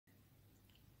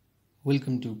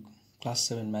Welcome to Class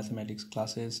 7 Mathematics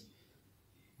classes.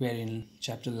 We are in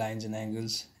Chapter Lines and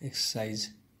Angles,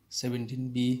 Exercise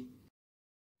 17b.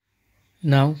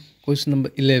 Now, question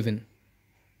number 11.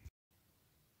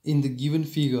 In the given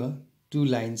figure, two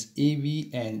lines AB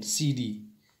and CD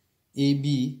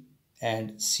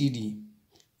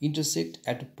intersect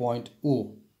at a point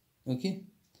O. Okay?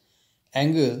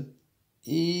 Angle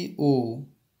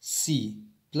AOC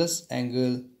plus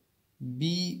angle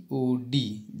BOD,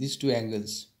 these two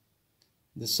angles,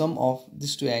 the sum of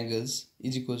these two angles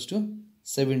is equals to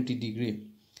 70 degree.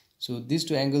 So these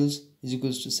two angles is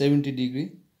equals to 70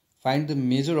 degree. Find the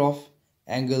measure of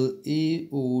angle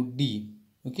AOD.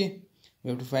 Okay, we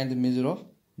have to find the measure of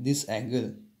this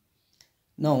angle.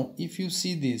 Now if you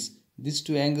see this, these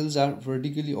two angles are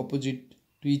vertically opposite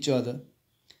to each other,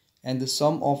 and the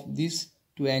sum of these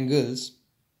two angles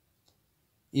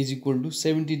is equal to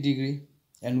 70 degree,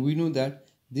 and we know that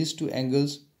these two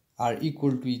angles are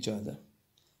equal to each other.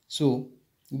 So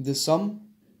if the sum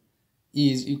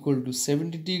is equal to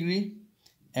 70 degree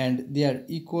and they are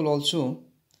equal also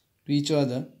to each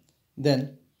other,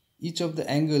 then each of the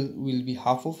angle will be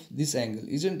half of this angle,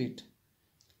 isn't it?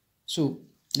 So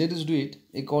let us do it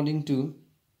according to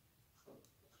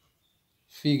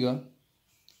figure.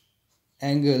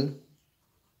 Angle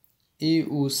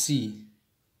AOC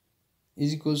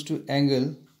is equals to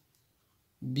angle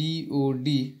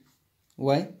BOD.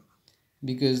 Why?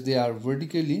 Because they are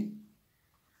vertically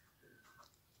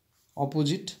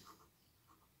opposite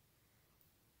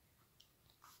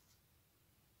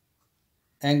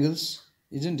angles,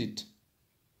 isn't it?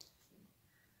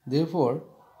 Therefore,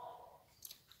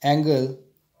 angle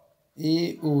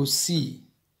AOC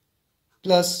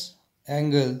plus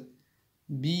angle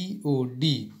BOD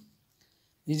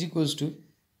is equals to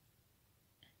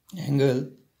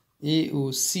angle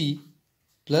AOC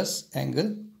plus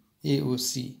angle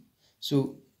AOC.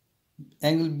 So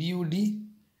angle BOD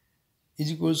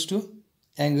is equals to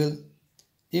angle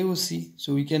AOC.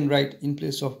 So we can write in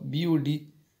place of BOD,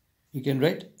 we can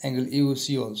write angle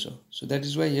AOC also. So that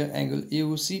is why here angle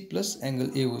AOC plus angle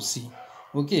AOC.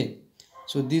 Okay.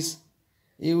 So this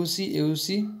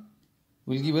AOC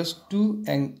will give us 2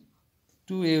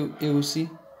 AOC.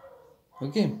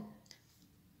 Okay.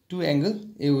 2 angle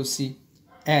AOC,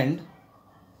 and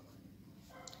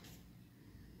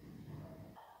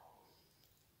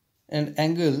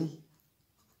angle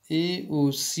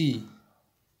AOC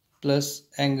plus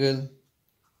angle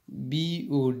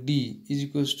BOD is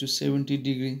equals to 70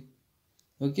 degree.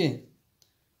 Okay,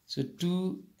 so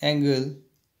 2 angle,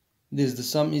 this the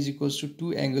sum is equals to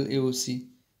 2 angle AOC.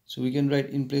 So we can write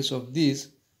in place of this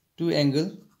 2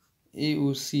 angle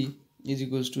AOC is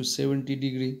equals to 70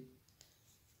 degree,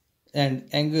 and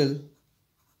angle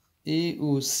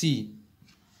AOC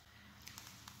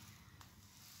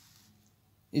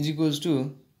is equals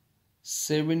to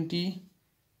 70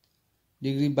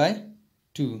 degree by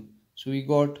 2. So we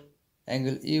got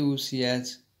angle AOC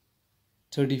as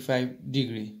 35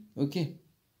 degree. Okay,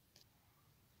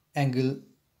 angle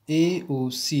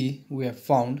AOC we have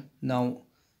found. Now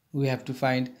we have to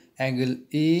find angle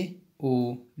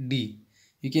AOD.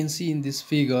 You can see in this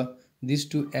figure these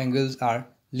two angles are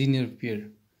linear pair.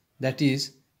 That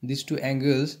is, these two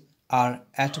angles are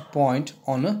at a point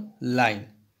on a line.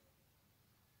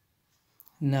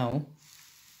 Now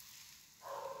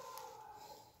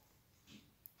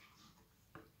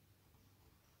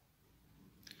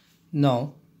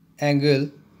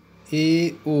angle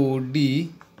AOD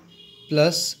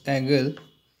plus angle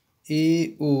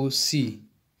AOC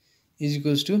is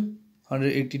equals to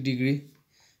 180 degree,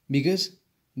 because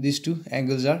these two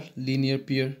angles are linear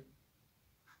pair.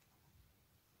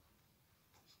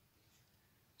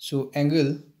 So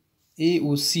angle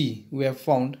AOC we have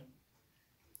found,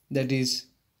 that is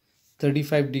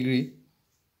 35 degree.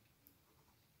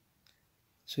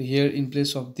 So here in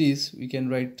place of this we can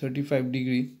write 35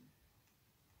 degree,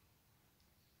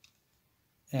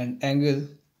 and angle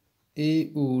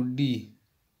AOD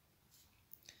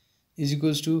is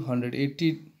equals to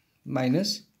 180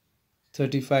 minus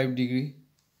 35 degree.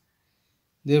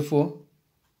 Therefore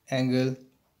angle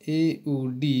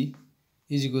AOD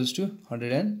is equals to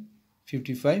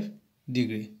 155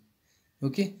 degree.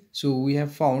 Okay, so we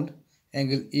have found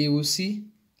angle AOC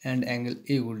and angle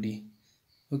AOD.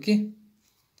 Okay,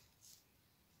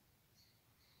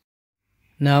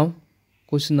 now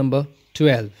question number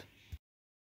 12.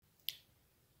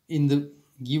 In the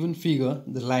given figure,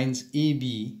 the lines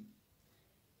AB,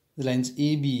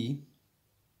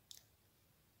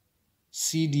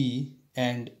 CD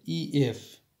and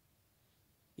EF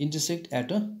intersect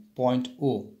at a point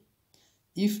O.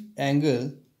 If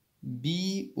angle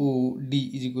BOD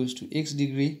is equals to x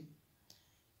degree,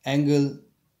 angle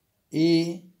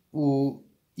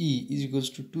AOE is equals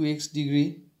to 2x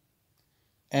degree,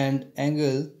 and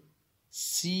angle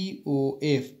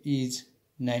COF is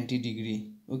 90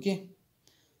 degree. Okay,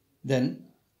 then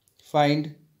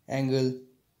find angle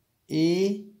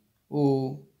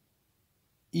AOE,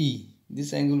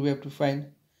 this angle we have to find,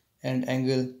 and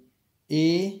angle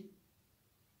AOC,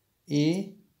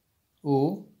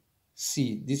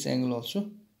 this angle also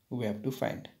we have to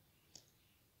find.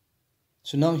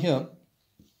 So now here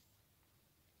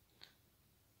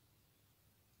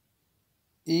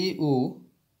AOE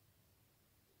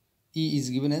is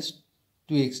given as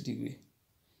 2x degree.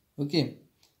 Okay,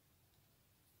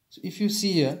 so if you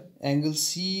see here, angle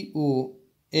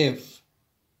COF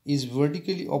is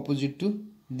vertically opposite to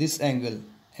this angle,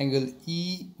 angle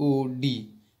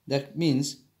EOD. That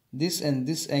means this and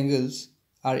this angles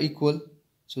are equal,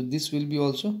 so this will be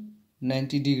also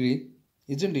 90 degree,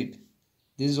 isn't it?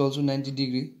 This is also 90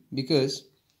 degree because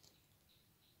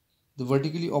the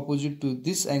vertically opposite to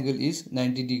this angle is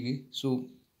 90 degree, so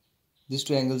these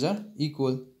two angles are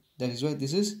equal. That is why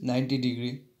this is 90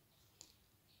 degree,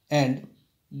 and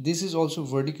this is also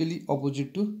vertically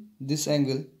opposite to this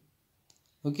angle.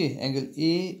 Okay, angle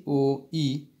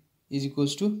AOE is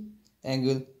equals to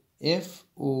angle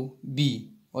FOB,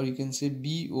 or you can say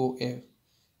BOF.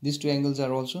 These two angles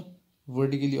are also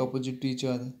vertically opposite to each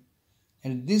other,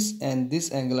 and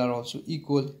this angle are also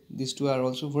equal. These two are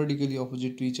also vertically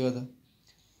opposite to each other.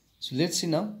 So let's see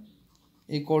now,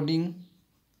 according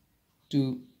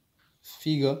to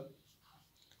figure,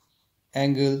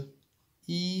 angle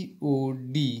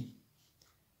EOD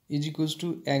is equals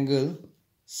to angle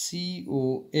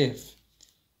COF.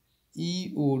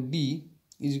 EOD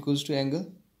is equals to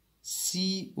angle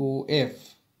COF.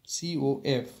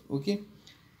 Okay,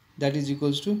 that is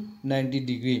equals to 90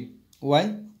 degree.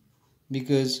 Why?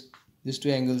 Because these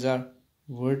two angles are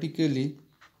vertically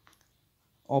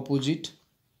opposite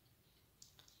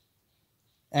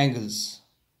angles.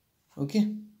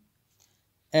 Okay,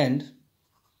 and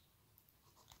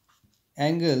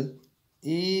angle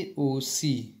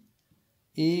AOC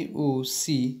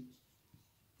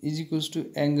is equals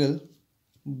to angle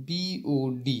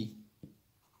BOD.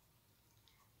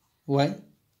 Why?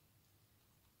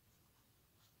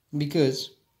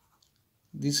 Because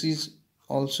this is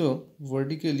also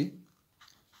vertically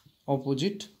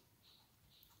opposite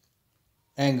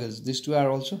angles. These two are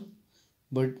also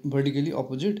vertically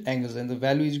opposite angles, and the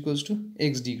value is equals to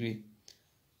x degree.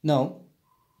 Now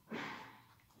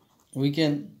we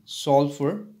can solve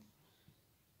for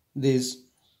these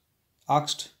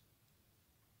asked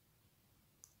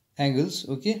angles.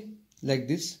 Okay, like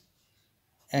this,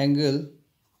 angle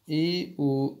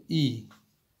AOE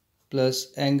plus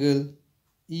angle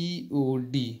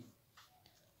EOD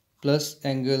plus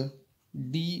angle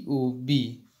DOB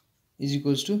is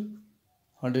equals to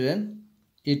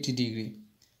 180 degree.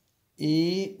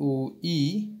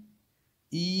 AOE,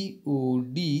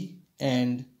 EOD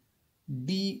and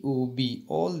DOB,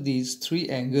 all these three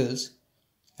angles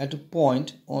at a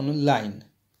point on a line.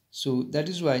 So that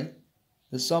is why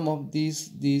the sum of this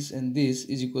and this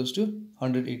is equals to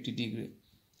 180 degree.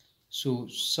 So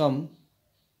sum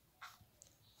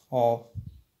of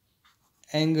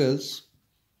angles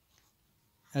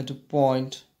at a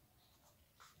point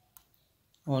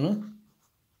on a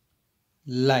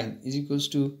line is equals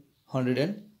to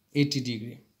 180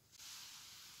 degree.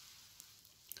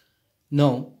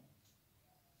 Now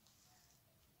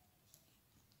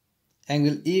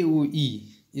angle AOE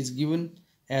is given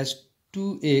as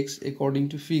 2x according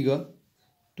to figure,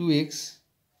 2x,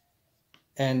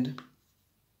 and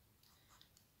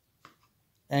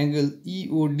angle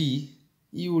EOD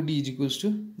is equals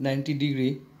to 90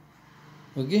 degree.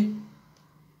 Okay,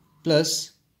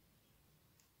 plus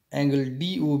angle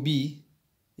DOB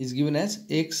is given as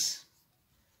x,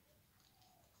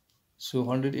 so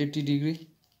 180 degree.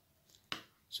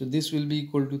 So this will be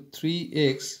equal to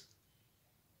 3x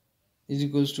is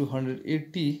equals to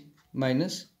 180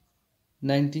 minus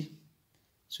 90.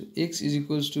 So x is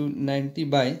equals to 90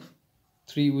 by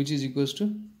 3, which is equals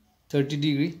to 30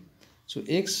 degree. So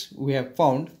x we have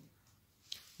found,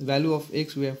 the value of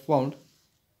x we have found.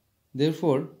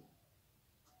 Therefore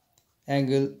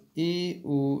angle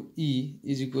AOE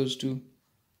is equals to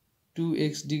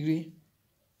 2x degree,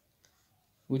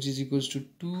 which is equals to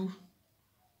 2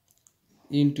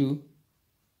 into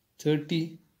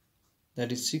 30,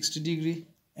 that is 60 degree,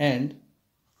 and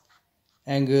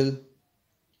angle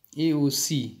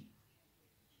AOC,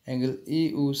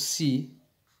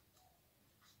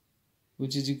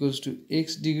 which is equals to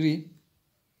x degree,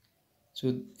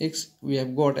 So x we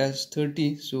have got as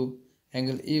 30, so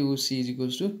angle AOC is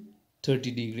equals to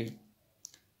 30 degree.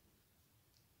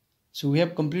 So we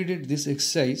have completed this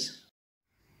exercise.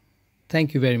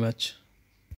 Thank you very much.